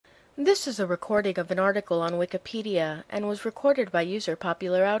This is a recording of an article on Wikipedia and was recorded by user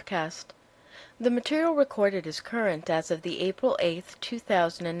Popular Outcast. The material recorded is current as of the April 8,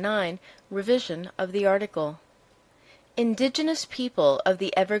 2009 revision of the article. Indigenous people of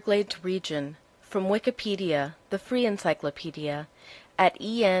the Everglades region, from Wikipedia, the free encyclopedia, at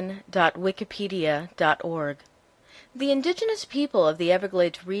en.wikipedia.org. The indigenous people of the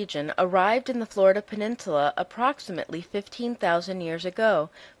Everglades region arrived in the Florida Peninsula approximately 15,000 years ago,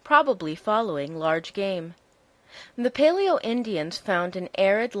 probably following large game. The Paleo-Indians found an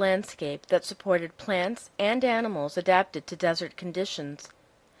arid landscape that supported plants and animals adapted to desert conditions.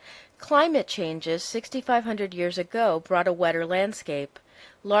 Climate changes 6,500 years ago brought a wetter landscape.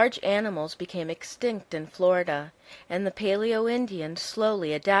 Large animals became extinct in Florida, and the Paleo-Indians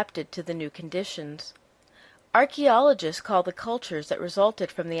slowly adapted to the new conditions. Archaeologists call the cultures that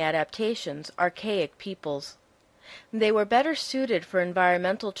resulted from the adaptations archaic peoples. They were better suited for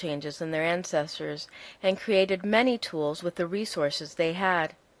environmental changes than their ancestors, and created many tools with the resources they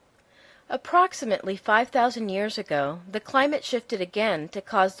had. Approximately 5,000 years ago, the climate shifted again to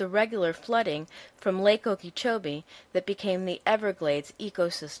cause the regular flooding from Lake Okeechobee that became the Everglades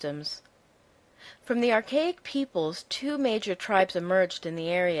ecosystems. From the archaic peoples, two major tribes emerged in the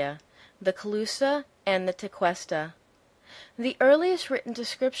area, the Calusa and the Tequesta. The earliest written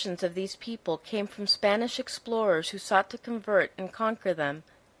descriptions of these people came from Spanish explorers who sought to convert and conquer them.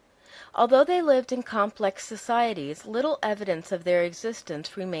 Although they lived in complex societies, little evidence of their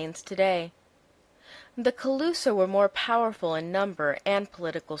existence remains today. The Calusa were more powerful in number and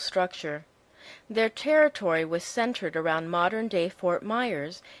political structure. Their territory was centered around modern-day Fort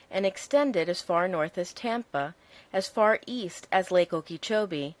Myers and extended as far north as Tampa, as far east as Lake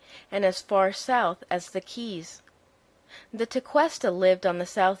Okeechobee, and as far south as the Keys. The Tequesta lived on the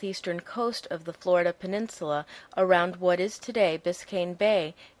southeastern coast of the Florida Peninsula around what is today Biscayne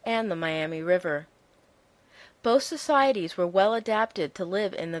Bay and the Miami River. Both societies were well adapted to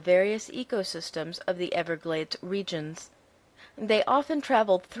live in the various ecosystems of the Everglades regions. They often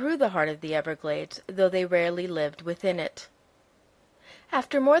traveled through the heart of the Everglades, though they rarely lived within it.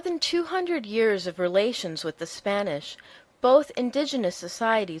 After more than 200 years of relations with the Spanish, both indigenous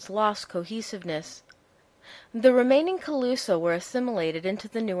societies lost cohesiveness. The remaining Calusa were assimilated into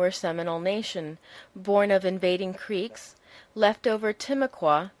the newer Seminole nation, born of invading Creeks, leftover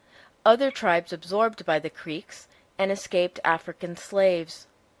Timucua, other tribes absorbed by the Creeks, and escaped African slaves.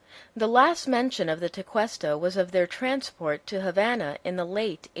 The last mention of the Tequesta was of their transport to Havana in the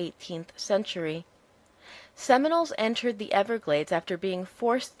late 18th century. Seminoles entered the Everglades after being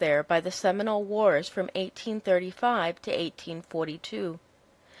forced there by the Seminole Wars from 1835 to 1842.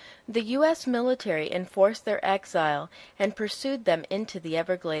 The U.S. military enforced their exile and pursued them into the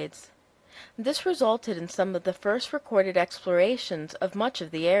Everglades. This resulted in some of the first recorded explorations of much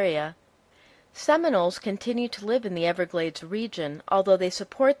of the area. Seminoles continue to live in the Everglades region, although they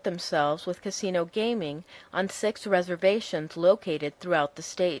support themselves with casino gaming on 6 reservations located throughout the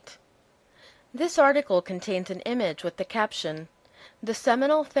state. This article contains an image with the caption, "The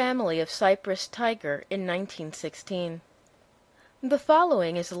Seminole Family of Cypress Tiger in 1916." The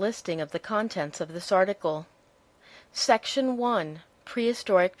following is a listing of the contents of this article. Section 1,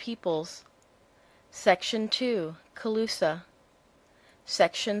 Prehistoric Peoples. Section 2, Calusa.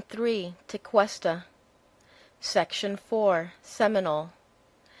 Section 3, Tequesta. Section 4, Seminole.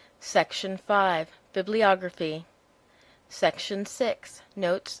 Section 5, Bibliography. Section 6,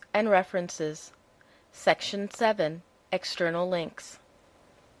 Notes and References. Section 7, External links.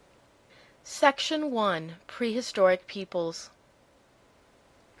 Section 1, Prehistoric Peoples.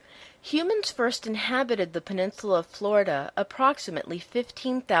 Humans first inhabited the peninsula of Florida approximately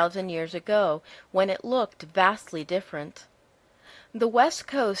 15,000 years ago, when it looked vastly different. The west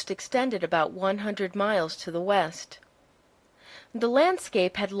coast extended about 100 miles to the west. The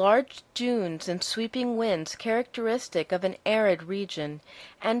landscape had large dunes and sweeping winds characteristic of an arid region,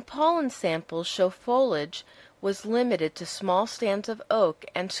 and pollen samples show foliage was limited to small stands of oak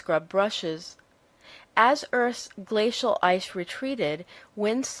and scrub bushes. As Earth's glacial ice retreated,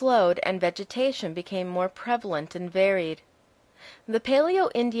 winds slowed and vegetation became more prevalent and varied. The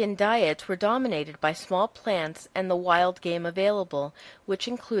Paleo-Indian diets were dominated by small plants and the wild game available, which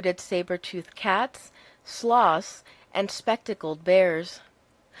included saber-toothed cats, sloths, and spectacled bears.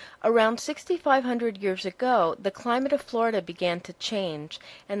 Around 6,500 years ago, the climate of Florida began to change,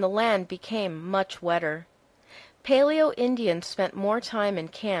 and the land became much wetter. Paleo-Indians spent more time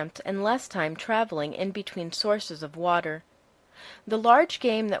encamped and less time traveling in between sources of water. The large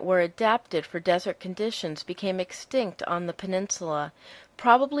game that were adapted for desert conditions became extinct on the peninsula,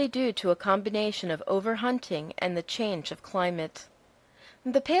 probably due to a combination of overhunting and the change of climate.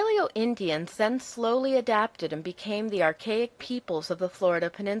 The Paleo-Indians then slowly adapted and became the archaic peoples of the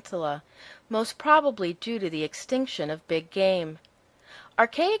Florida Peninsula, most probably due to the extinction of big game.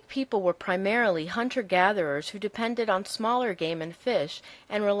 Archaic people were primarily hunter-gatherers who depended on smaller game and fish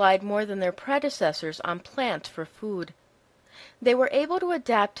and relied more than their predecessors on plants for food. They were able to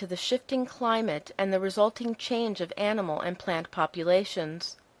adapt to the shifting climate and the resulting change of animal and plant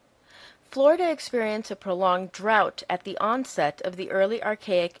populations. Florida experienced a prolonged drought at the onset of the early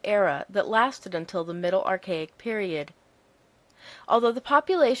Archaic era that lasted until the Middle Archaic period. Although the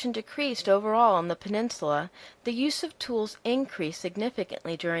population decreased overall on the peninsula, the use of tools increased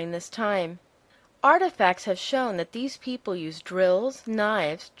significantly during this time. Artifacts have shown that these people used drills,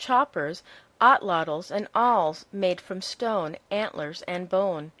 knives, choppers, atlatls, and awls made from stone, antlers, and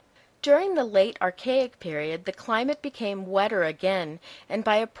bone. During the late Archaic period, the climate became wetter again, and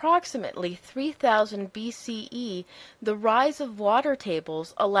by approximately 3000 BCE, the rise of water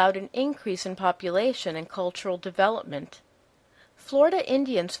tables allowed an increase in population and cultural development. Florida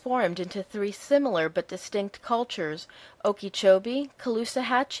Indians formed into three similar but distinct cultures, Okeechobee,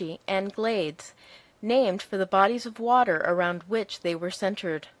 Caloosahatchee, and Glades, named for the bodies of water around which they were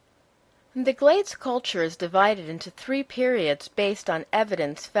centered. The Glades culture is divided into three periods based on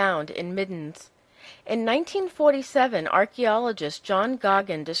evidence found in middens. In 1947, archaeologist John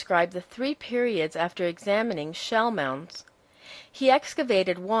Goggin described the three periods after examining shell mounds. He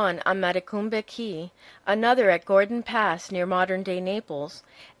excavated one on Matecumbe Key, another at Gordon Pass near modern-day Naples,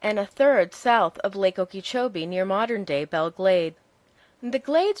 and a third south of Lake Okeechobee near modern-day Belglade. The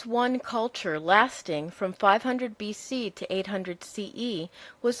Glades I culture, lasting from 500 BC to 800 CE,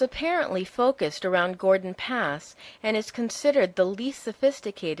 was apparently focused around Gordon Pass and is considered the least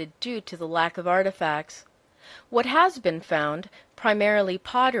sophisticated due to the lack of artifacts. What has been found, primarily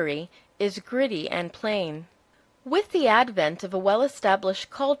pottery, is gritty and plain. With the advent of a well-established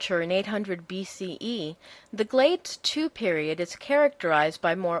culture in 800 BCE, the Glades II period is characterized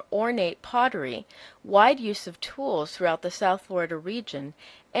by more ornate pottery, wide use of tools throughout the South Florida region,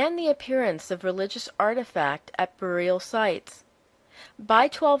 and the appearance of religious artifact at burial sites. By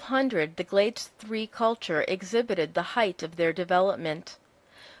 1200, the Glades III culture exhibited the height of their development.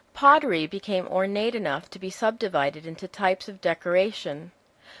 Pottery became ornate enough to be subdivided into types of decoration.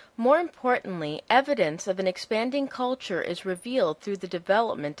 More importantly, evidence of an expanding culture is revealed through the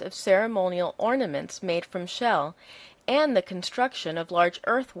development of ceremonial ornaments made from shell and the construction of large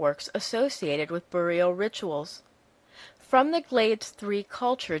earthworks associated with burial rituals. From the Glades III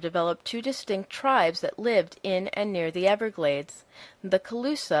culture developed two distinct tribes that lived in and near the Everglades, the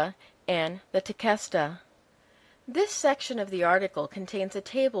Calusa and the Tequesta. This section of the article contains a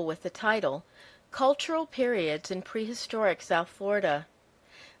table with the title, Cultural Periods in Prehistoric South Florida.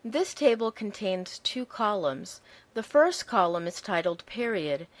 This table contains two columns. The first column is titled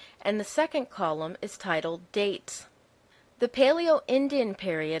Period, and the second column is titled Dates. The Paleo-Indian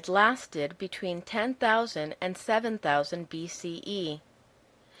period lasted between 10,000 and 7,000 BCE.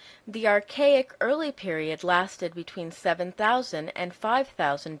 The Archaic Early period lasted between 7,000 and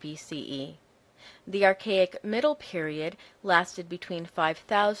 5,000 BCE. The Archaic Middle period lasted between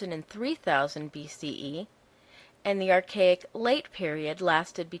 5,000 and 3,000 BCE. And the Archaic Late period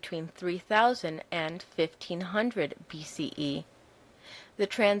lasted between 3000 and 1500 BCE. The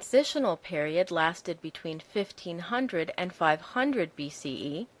Transitional period lasted between 1500 and 500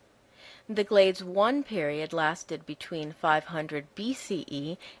 BCE. The Glades I period lasted between 500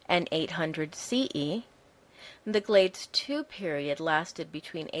 BCE and 800 CE. The Glades II period lasted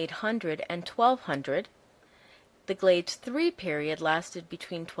between 800 and 1200. The Glades III period lasted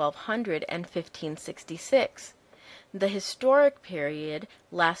between 1200 and 1566. The Historic period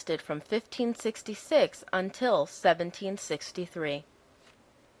lasted from 1566 until 1763.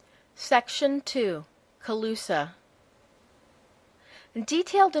 Section 2. Calusa.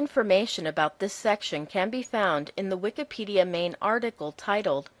 Detailed information about this section can be found in the Wikipedia main article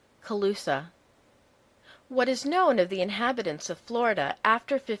titled Calusa. What is known of the inhabitants of Florida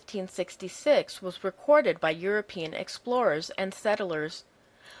after 1566 was recorded by European explorers and settlers.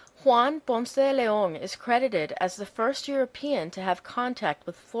 Juan Ponce de León is credited as the first European to have contact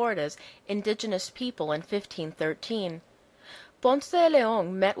with Florida's indigenous people in 1513. Ponce de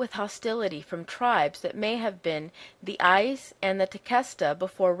León met with hostility from tribes that may have been the Ais and the Tequesta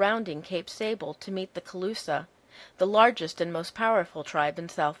before rounding Cape Sable to meet the Calusa, the largest and most powerful tribe in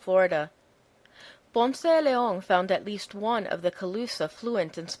South Florida. Ponce de León found at least one of the Calusa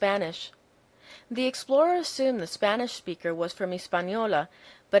fluent in Spanish. The explorer assumed the Spanish speaker was from Hispaniola,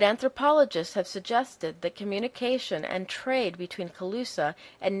 but anthropologists have suggested that communication and trade between Calusa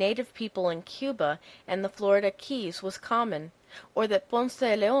and native people in Cuba and the Florida Keys was common, or that Ponce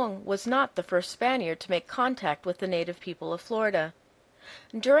de León was not the first Spaniard to make contact with the native people of Florida.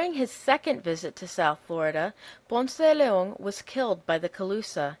 During his second visit to South Florida, Ponce de León was killed by the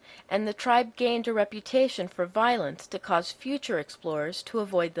Calusa, and the tribe gained a reputation for violence to cause future explorers to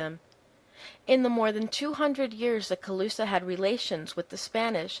avoid them. In the more than 200 years the Calusa had relations with the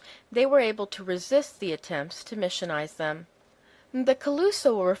Spanish, they were able to resist the attempts to missionize them. The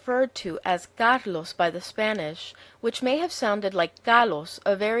Calusa were referred to as Carlos by the Spanish, which may have sounded like Galos,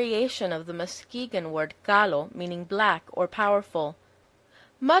 a variation of the Muskegon word Galo, meaning black or powerful.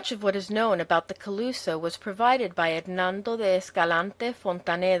 Much of what is known about the Calusa was provided by Hernando de Escalante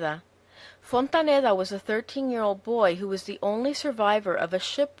Fontaneda. Fontaneda was a 13-year-old boy who was the only survivor of a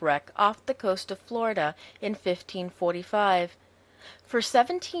shipwreck off the coast of Florida in 1545. For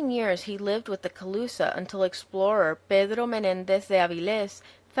 17 years he lived with the Calusa until explorer Pedro Menéndez de Avilés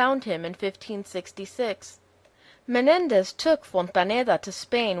found him in 1566. Menéndez took Fontaneda to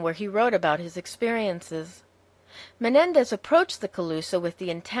Spain, where he wrote about his experiences. Menéndez approached the Calusa with the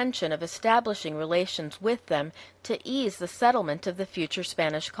intention of establishing relations with them to ease the settlement of the future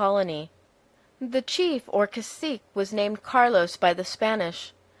Spanish colony. The chief, or cacique, was named Carlos by the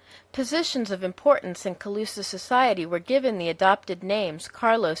Spanish. Positions of importance in Calusa society were given the adopted names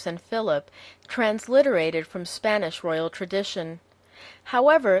Carlos and Philip, transliterated from Spanish royal tradition.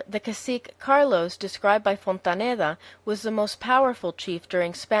 However, the cacique Carlos, described by Fontaneda, was the most powerful chief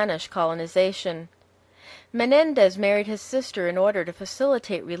during Spanish colonization. Menéndez married his sister in order to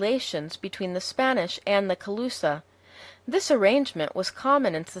facilitate relations between the Spanish and the Calusa. This arrangement was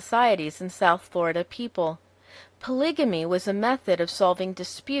common in societies in South Florida people. Polygamy was a method of solving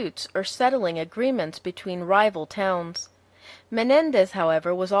disputes or settling agreements between rival towns. Menéndez,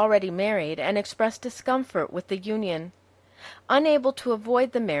 however, was already married and expressed discomfort with the union. Unable to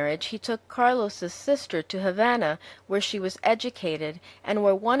avoid the marriage, he took Carlos's sister to Havana, where she was educated, and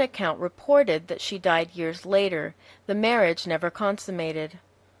where one account reported that she died years later, the marriage never consummated.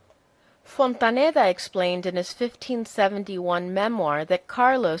 Fontaneda explained in his 1571 memoir that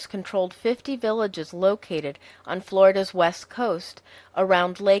Carlos controlled 50 villages located on Florida's west coast,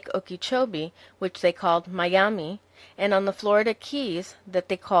 around Lake Okeechobee, which they called Miami, and on the Florida Keys, that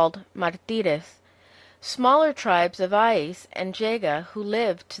they called Martires. Smaller tribes of Ais and Jega, who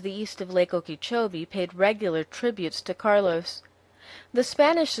lived to the east of Lake Okeechobee, paid regular tributes to Carlos. The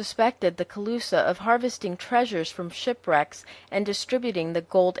Spanish suspected the Calusa of harvesting treasures from shipwrecks and distributing the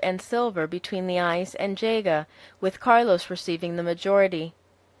gold and silver between the Ais and Jega, with Carlos receiving the majority.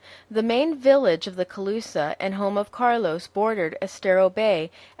 The main village of the Calusa and home of Carlos bordered Estero Bay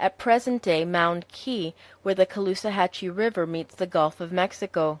at present-day Mound Key, where the Caloosahatchee River meets the Gulf of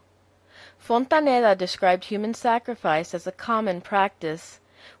Mexico. Fontaneda described human sacrifice as a common practice.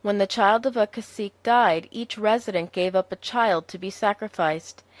 When the child of a cacique died, each resident gave up a child to be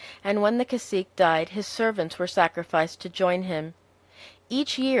sacrificed, and when the cacique died, his servants were sacrificed to join him.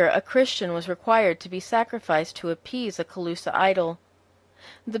 Each year a Christian was required to be sacrificed to appease a Calusa idol.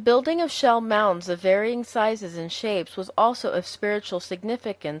 The building of shell mounds of varying sizes and shapes was also of spiritual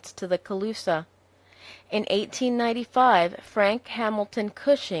significance to the Calusa. In 1895, Frank Hamilton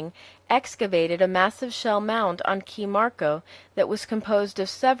Cushing excavated a massive shell mound on Key Marco that was composed of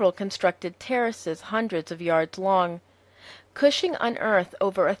several constructed terraces hundreds of yards long. Cushing unearthed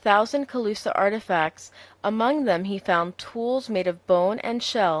over 1,000 Calusa artifacts. Among them he found tools made of bone and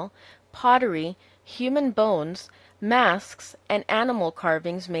shell, pottery, human bones, masks, and animal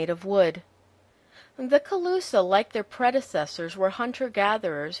carvings made of wood. The Calusa, like their predecessors, were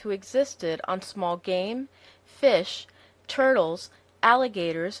hunter-gatherers who existed on small game, fish, turtles,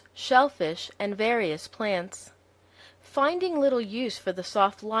 alligators, shellfish, and various plants. Finding little use for the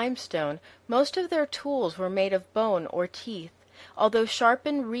soft limestone, most of their tools were made of bone or teeth, although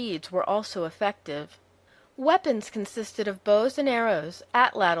sharpened reeds were also effective. Weapons consisted of bows and arrows,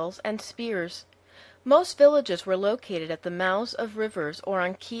 atlatls, and spears. Most villages were located at the mouths of rivers or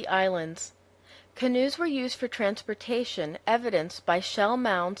on key islands. Canoes were used for transportation, evidenced by shell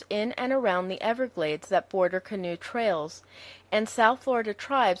mounds in and around the Everglades that border canoe trails, and South Florida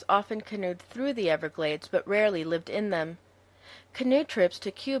tribes often canoed through the Everglades but rarely lived in them. Canoe trips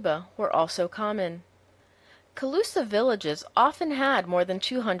to Cuba were also common. Calusa villages often had more than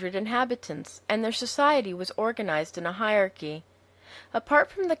 200 inhabitants, and their society was organized in a hierarchy. Apart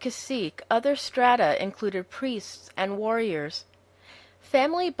from the cacique, other strata included priests and warriors.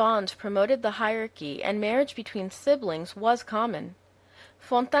 Family bonds promoted the hierarchy, and marriage between siblings was common.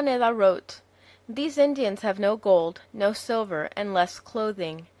 Fontaneda wrote, "These Indians have no gold, no silver, and less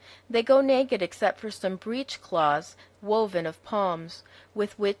clothing. They go naked except for some breech cloths woven of palms,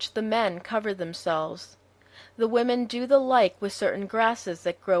 with which the men cover themselves. The women do the like with certain grasses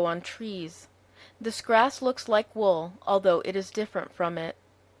that grow on trees. This grass looks like wool, although it is different from it.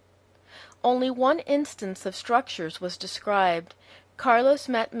 Only one instance of structures was described. Carlos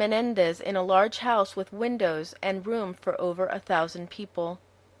met Menendez in a large house with windows and room for over 1,000 people.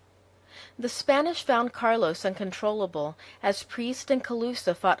 The Spanish found Carlos uncontrollable, as priest and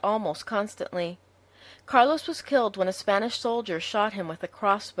Calusa fought almost constantly. Carlos was killed when a Spanish soldier shot him with a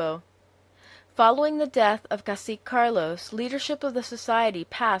crossbow. Following the death of Cacique Carlos, leadership of the society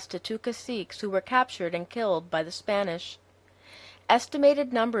passed to 2 caciques who were captured and killed by the Spanish.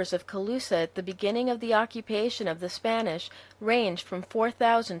 Estimated numbers of Calusa at the beginning of the occupation of the Spanish ranged from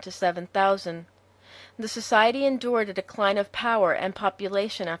 4,000 to 7,000. The society endured a decline of power and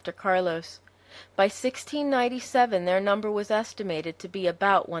population after Carlos. By 1697 their number was estimated to be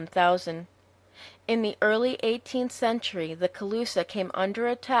about 1,000. In the early 18th century, the Calusa came under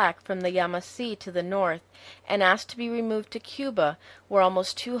attack from the Yamasee to the north, and asked to be removed to Cuba, where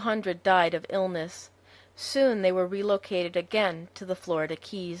almost 200 died of illness. Soon they were relocated again to the Florida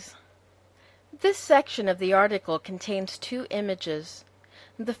Keys. This section of the article contains 2 images.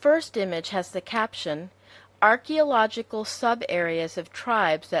 The first image has the caption, "Archaeological sub-areas of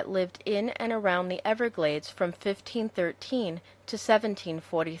tribes that lived in and around the Everglades from 1513 to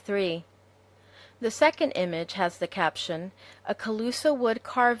 1743. The second image has the caption, "A Calusa wood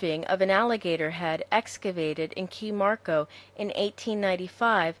carving of an alligator head excavated in Key Marco in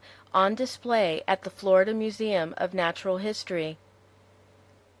 1895 on display at the Florida Museum of Natural History."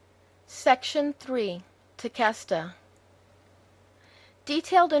 Section 3. Tequesta.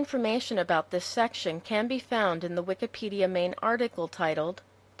 Detailed information about this section can be found in the Wikipedia main article titled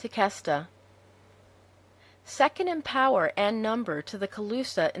Tequesta. Second in power and number to the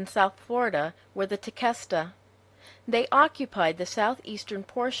Calusa in South Florida were the Tequesta. They occupied the southeastern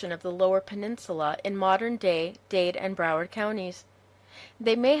portion of the Lower Peninsula in modern-day Dade and Broward counties.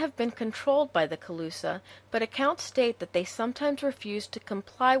 They may have been controlled by the Calusa, but accounts state that they sometimes refused to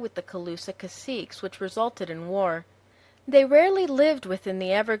comply with the Calusa caciques, which resulted in war. They rarely lived within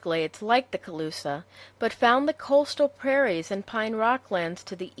the Everglades like the Calusa, but found the coastal prairies and pine rocklands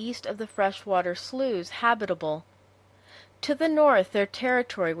to the east of the freshwater sloughs habitable. To the north their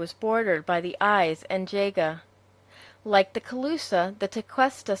territory was bordered by the Ise and Jaga. Like the Calusa, the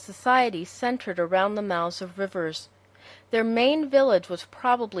Tequesta society centered around the mouths of rivers. Their main village was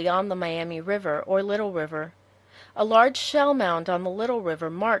probably on the Miami River or Little River. A large shell mound on the Little River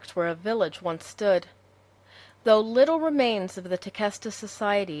marks where a village once stood. Though little remains of the Tequesta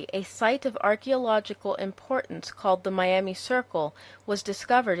society, a site of archaeological importance called the Miami Circle was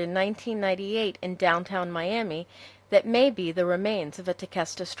discovered in 1998 in downtown Miami that may be the remains of a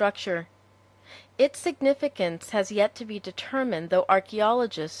Tequesta structure. Its significance has yet to be determined, though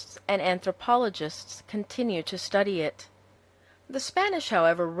archaeologists and anthropologists continue to study it. The Spanish,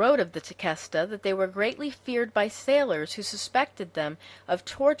 however, wrote of the Tequesta that they were greatly feared by sailors who suspected them of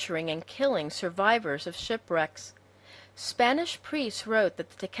torturing and killing survivors of shipwrecks. Spanish priests wrote that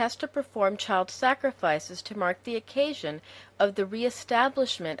the Tequesta performed child sacrifices to mark the occasion of the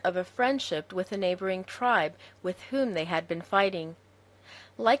re-establishment of a friendship with a neighboring tribe with whom they had been fighting.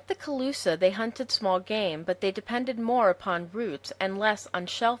 Like the Calusa, they hunted small game, but they depended more upon roots and less on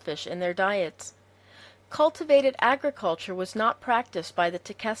shellfish in their diets. Cultivated agriculture was not practiced by the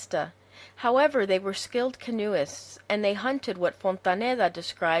Tequesta. However, they were skilled canoeists, and they hunted what Fontaneda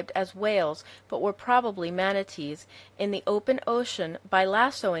described as whales, but were probably manatees, in the open ocean by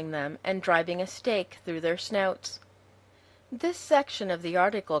lassoing them and driving a stake through their snouts. This section of the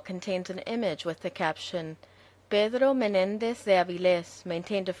article contains an image with the caption, "Pedro Menendez de Avilés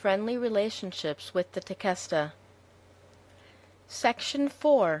maintained a friendly relationships with the Tequesta." Section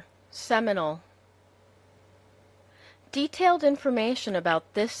 4. Seminole. Detailed information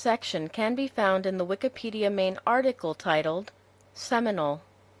about this section can be found in the Wikipedia main article titled Seminole.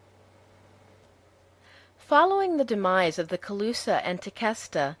 Following the demise of the Calusa and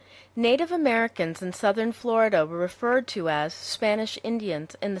Tequesta, Native Americans in southern Florida were referred to as Spanish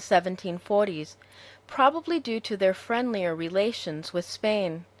Indians in the 1740s, probably due to their friendlier relations with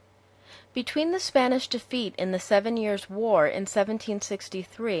Spain. Between the Spanish defeat in the 7 Years' War in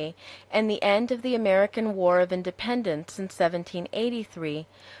 1763 and the end of the American War of Independence in 1783,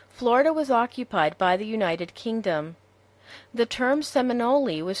 Florida was occupied by the United Kingdom. The term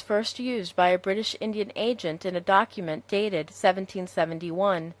Seminole was first used by a British Indian agent in a document dated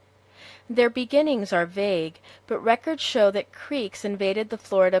 1771. Their beginnings are vague, but records show that Creeks invaded the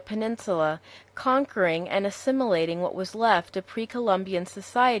Florida peninsula, conquering and assimilating what was left of pre-Columbian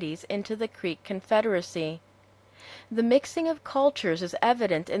societies into the Creek Confederacy. The mixing of cultures is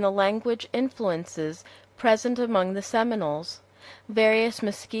evident in the language influences present among the Seminoles. Various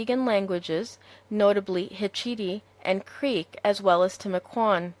Muskegon languages, notably Hitchiti and Creek, as well as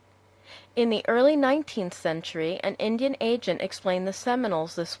Timucuan. In the early 19th century, an Indian agent explained the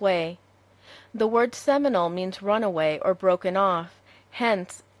Seminoles this way. The word Seminole means runaway or broken off,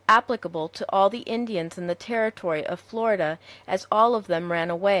 hence applicable to all the Indians in the territory of Florida, as all of them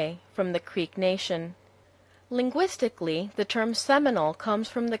ran away from the Creek Nation. Linguistically, the term Seminole comes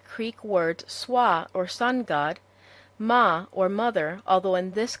from the Creek words swa, or sun god, ma, or mother, although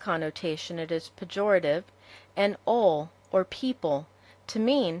in this connotation it is pejorative, and ol, or people, to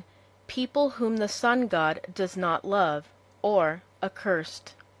mean people whom the sun god does not love, or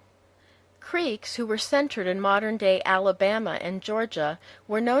accursed. Creeks, who were centered in modern-day Alabama and Georgia,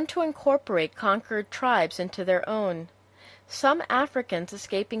 were known to incorporate conquered tribes into their own. Some Africans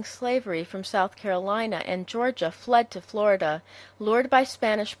escaping slavery from South Carolina and Georgia fled to Florida, lured by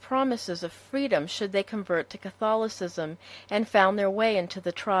Spanish promises of freedom should they convert to Catholicism, and found their way into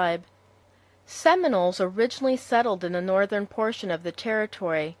the tribe. Seminoles originally settled in the northern portion of the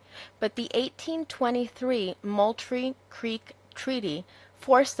territory, but the 1823 Moultrie Creek Treaty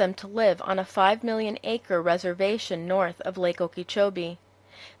forced them to live on a 5-million-acre reservation north of Lake Okeechobee.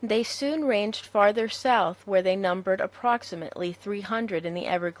 They soon ranged farther south, where they numbered approximately 300 in the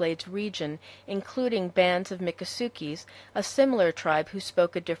Everglades region, including bands of Miccosukes, a similar tribe who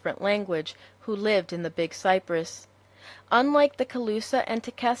spoke a different language, who lived in the Big Cypress. Unlike the Calusa and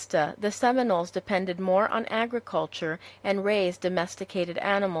Tequesta, the Seminoles depended more on agriculture and raised domesticated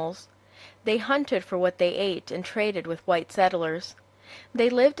animals. They hunted for what they ate and traded with white settlers. They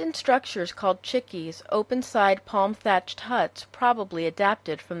lived in structures called chickees, open-side palm-thatched huts, probably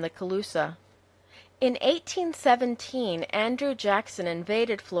adapted from the Calusa. In 1817, Andrew Jackson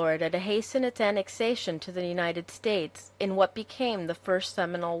invaded Florida to hasten its annexation to the United States in what became the First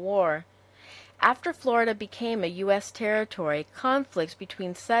Seminole War. After Florida became a U.S. territory, conflicts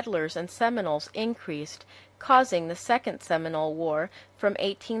between settlers and Seminoles increased, causing the Second Seminole War from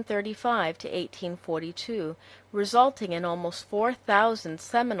 1835 to 1842, resulting in almost 4,000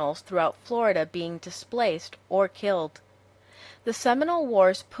 Seminoles throughout Florida being displaced or killed. The Seminole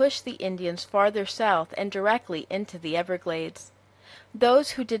Wars pushed the Indians farther south and directly into the Everglades.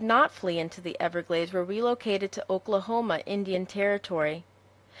 Those who did not flee into the Everglades were relocated to Oklahoma Indian Territory.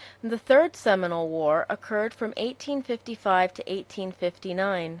 The Third Seminole War occurred from 1855 to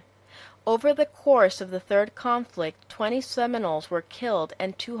 1859. Over the course of the third conflict, 20 Seminoles were killed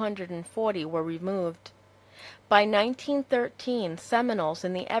and 240 were removed. By 1913, Seminoles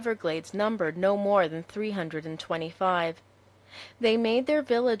in the Everglades numbered no more than 325. They made their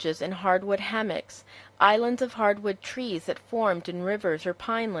villages in hardwood hammocks, islands of hardwood trees that formed in rivers or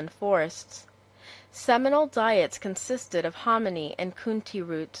pineland forests. Seminole diets consisted of hominy and kunti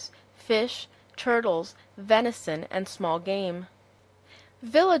roots, fish, turtles, venison, and small game.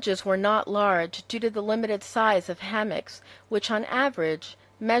 Villages were not large due to the limited size of hammocks, which on average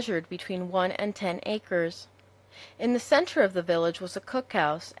measured between 1 and 10 acres. In the center of the village was a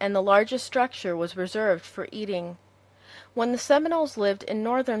cookhouse, and the largest structure was reserved for eating. When the Seminoles lived in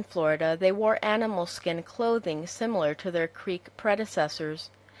northern Florida, they wore animal skin clothing similar to their Creek predecessors.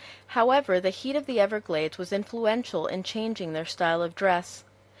 However, the heat of the Everglades was influential in changing their style of dress.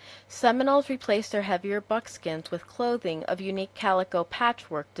 Seminoles replaced their heavier buckskins with clothing of unique calico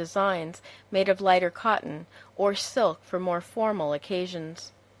patchwork designs made of lighter cotton, or silk for more formal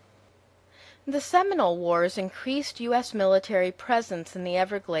occasions. The Seminole Wars increased U.S. military presence in the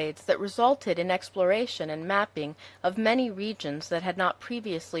Everglades that resulted in exploration and mapping of many regions that had not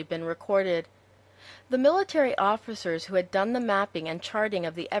previously been recorded. The military officers who had done the mapping and charting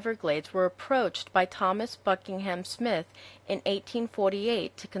of the Everglades were approached by Thomas Buckingham Smith in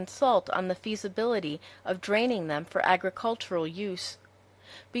 1848 to consult on the feasibility of draining them for agricultural use.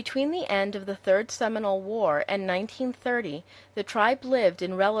 Between the end of the Third Seminole War and 1930, the tribe lived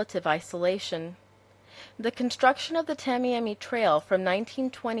in relative isolation. The construction of the Tamiami Trail from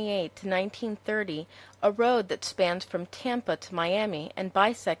 1928 to 1930, a road that spans from Tampa to Miami and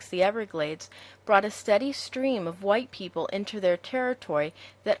bisects the Everglades, brought a steady stream of white people into their territory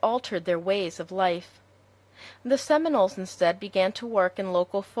that altered their ways of life. The Seminoles instead began to work in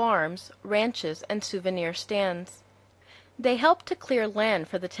local farms, ranches, and souvenir stands. They helped to clear land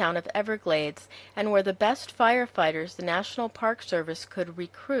for the town of Everglades and were the best firefighters the National Park Service could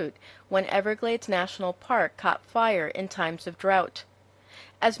recruit when Everglades National Park caught fire in times of drought.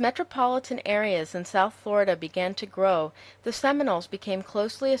 As metropolitan areas in South Florida began to grow, the Seminoles became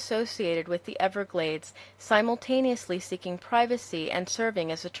closely associated with the Everglades, simultaneously seeking privacy and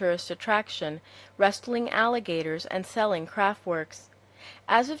serving as a tourist attraction, wrestling alligators and selling craftworks.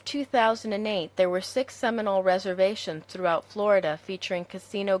 As of 2008, there were 6 Seminole reservations throughout Florida featuring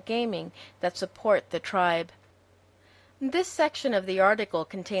casino gaming that support the tribe. This section of the article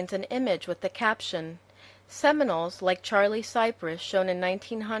contains an image with the caption, "Seminoles, like Charlie Cypress, shown in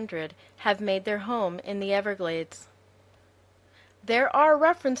 1900, have made their home in the Everglades." There are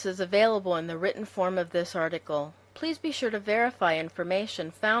references available in the written form of this article. Please be sure to verify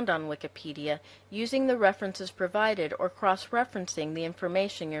information found on Wikipedia using the references provided or cross-referencing the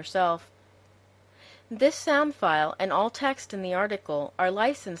information yourself. This sound file and all text in the article are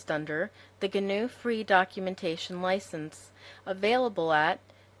licensed under the GNU Free Documentation License, available at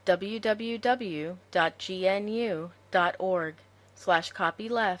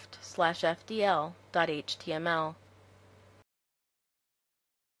www.gnu.org/copyleft/fdl.html.